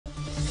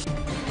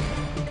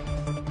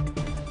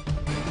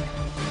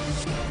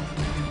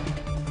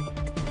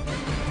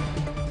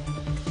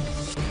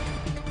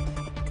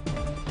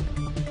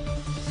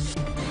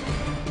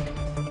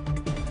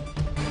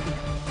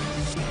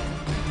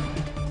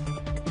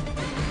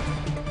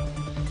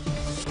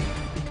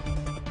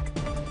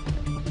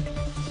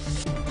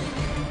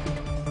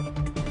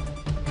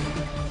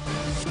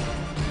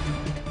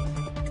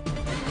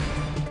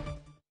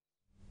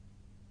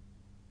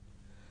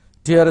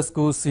TRS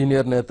కు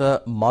senior నేత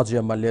మాజీ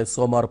MLA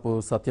Somarapu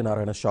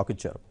Satyanarayana షాక్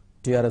ఇచ్చారు.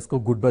 TRS కు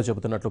గుడ్ బై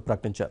చెబుతున్నట్లు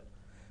ప్రకటించారు.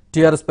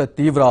 TRS పై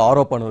తీవ్ర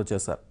ఆరోపణలు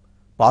చేశారు.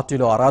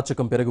 పార్టీలో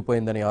అరాచకం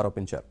పెరిగిపోయిందని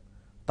ఆరోపించారు.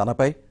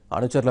 తనపై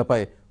అనుచరులపై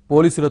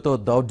పోలీసులతో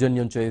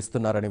దౌర్జన్యం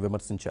చేయిస్తున్నారని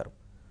విమర్శించారు.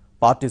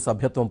 పార్టీ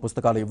సభ్యత్వం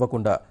పుస్తకాలు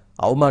ఇవ్వకుండా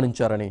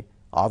అవమానించారని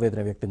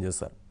ఆవేదన వ్యక్తం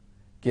చేశారు.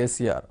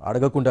 కేసీఆర్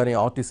అడగకుండానే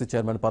ఆర్టీసీ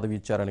చైర్మన్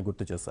పదవి ఇచ్చారని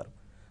గుర్తు చేశారు.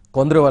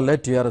 కొందరి వల్లే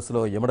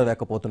TRSలో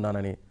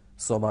ఇమడలేకపోతున్నానని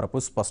సోమారపు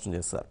స్పష్టం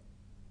చేశారు.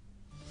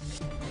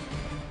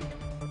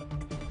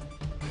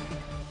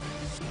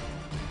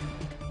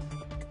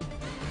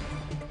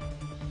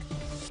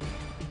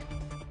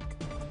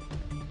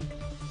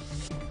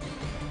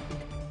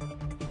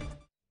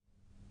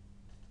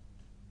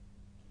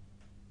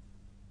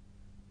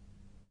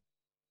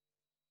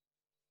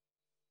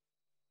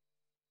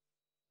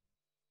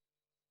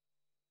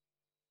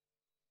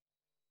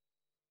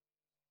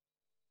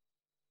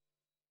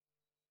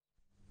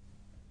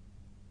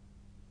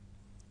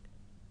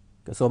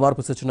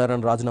 సోమారపు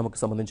సత్యనారాయణ రాజీనామాకు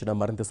సంబంధించిన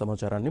మరింత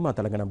సమాచారాన్ని మా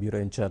తెలంగాణ బ్యూరో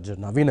ఇన్ఛార్జ్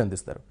నవీన్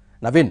అందిస్తారు.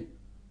 నవీన్,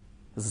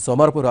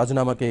 సోమారపు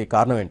రాజీనామాకి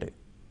కారణం ఏంటి?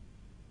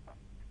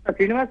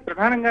 శ్రీనివాస్,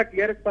 ప్రధానంగా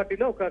టీఆర్ఎస్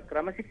పార్టీలో ఒక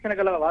క్రమశిక్షణ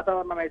గల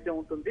వాతావరణం అయితే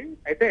ఉంటుంది.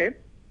 అయితే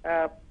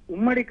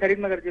ఉమ్మడి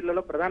కరీంనగర్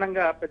జిల్లాలో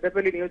ప్రధానంగా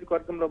పెద్దపల్లి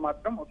నియోజకవర్గంలో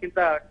మాత్రం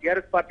ఒకంత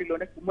టీఆర్ఎస్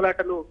పార్టీలోనే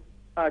కుమ్ములాటలు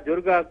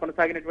జోరుగా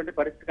కొనసాగినటువంటి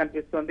పరిస్థితి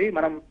కనిపిస్తోంది.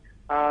 మనం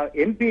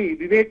ఎంపీ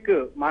వివేక్,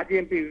 మాజీ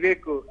ఎంపీ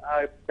వివేక్,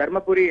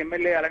 ధర్మపురి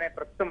ఎమ్మెల్యే, అలానే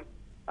ప్రస్తుతం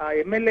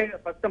ఎమ్మెల్యే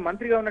ప్రస్తుతం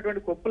మంత్రిగా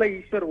ఉన్నటువంటి కొప్పుల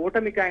ఈశ్వర్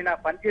ఓటమికి ఆయన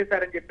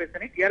పనిచేశారని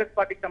చెప్పేసి టీఆర్ఎస్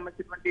పార్టీకి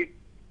సంబంధించినటువంటి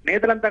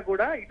నేతలంతా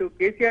కూడా ఇటు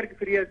కేసీఆర్ కి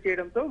ఫిర్యాదు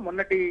చేయడంతో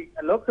మొన్నటి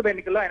లోక్సభ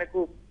ఎన్నికల్లో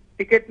ఆయనకు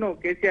టికెట్ ను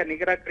కేసీఆర్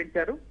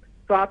నిరాకరించారు.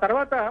 సో ఆ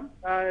తర్వాత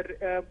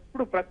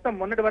ఇప్పుడు ప్రస్తుతం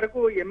మొన్నటి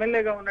వరకు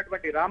ఎమ్మెల్యేగా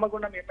ఉన్నటువంటి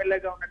రామగుండం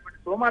ఎమ్మెల్యేగా ఉన్నటువంటి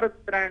సోమారపు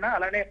సత్యనారాయణ,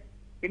 అలానే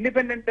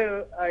ఇండిపెండెంట్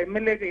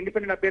ఎమ్మెల్యేగా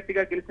ఇండిపెండెంట్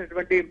అభ్యర్థిగా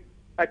గెలిచినటువంటి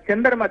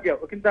చందర్ మధ్య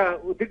ఒకంత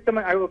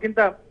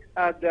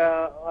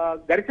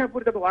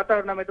ఘర్షణపూరిత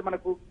వాతావరణం అయితే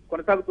మనకు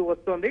కొనసాగుతూ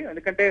వస్తోంది.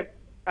 ఎందుకంటే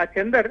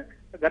చందర్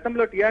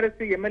గతంలో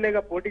టీఆర్ఎస్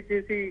ఎమ్మెల్యేగా పోటీ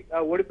చేసి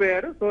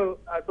ఓడిపోయారు. సో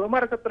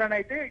సోమారపు సత్యనారాయణ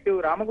అయితే ఇటు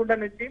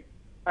రామగుండం నుంచి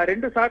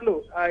 2 సార్లు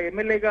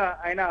ఎమ్మెల్యేగా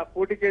ఆయన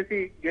పోటీ చేసి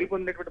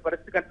గెలుపొందినటువంటి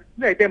పరిస్థితి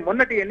కనిపిస్తుంది. అయితే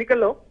మొన్నటి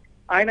ఎన్నికల్లో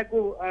ఆయనకు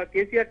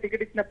కేసీఆర్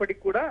టికెట్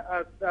ఇచ్చినప్పటికీ కూడా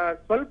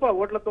స్వల్ప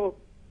ఓట్లతో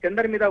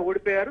చందర్ మీద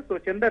ఓడిపోయారు. సో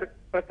చందర్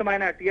ప్రస్తుతం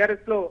ఆయన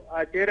టీఆర్ఎస్ లో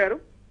చేరారు.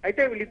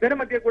 అయితే వీళ్ళిద్దరి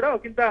మధ్య కూడా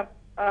ఒకంత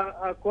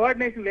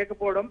కోఆర్డినేషన్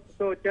లేకపోవడం,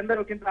 సో చందర్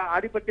ఒకంత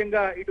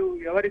ఆధిపత్యంగా ఇటు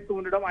వ్యవహరిస్తూ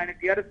ఉండడం, ఆయన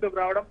టీఆర్ఎస్ లోకి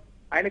రావడం,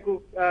 ఆయనకు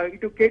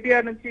ఇటు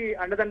కేటీఆర్ నుంచి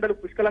అండదండలు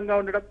పుష్కలంగా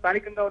ఉండడం,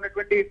 స్థానికంగా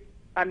ఉన్నటువంటి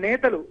ఆ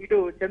నేతలు ఇటు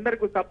చందర్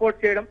కు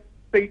సపోర్ట్ చేయడం.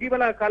 సో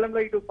ఇటీవల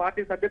కాలంలో ఇటు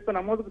పార్టీ సభ్యత్వ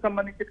నమోదుకు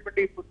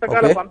సంబంధించినటువంటి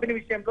పుస్తకాల పంపిణీ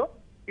విషయంలో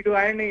ఇటు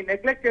ఆయన్ని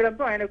నెగ్లెక్ట్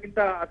చేయడంతో ఆయన ఇంత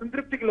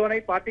అసంతృప్తికి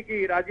లోనై పార్టీకి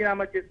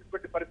రాజీనామా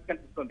చేసినటువంటి పరిస్థితి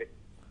కనిపిస్తుంది.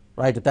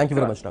 Right, thank you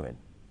very much Naveen.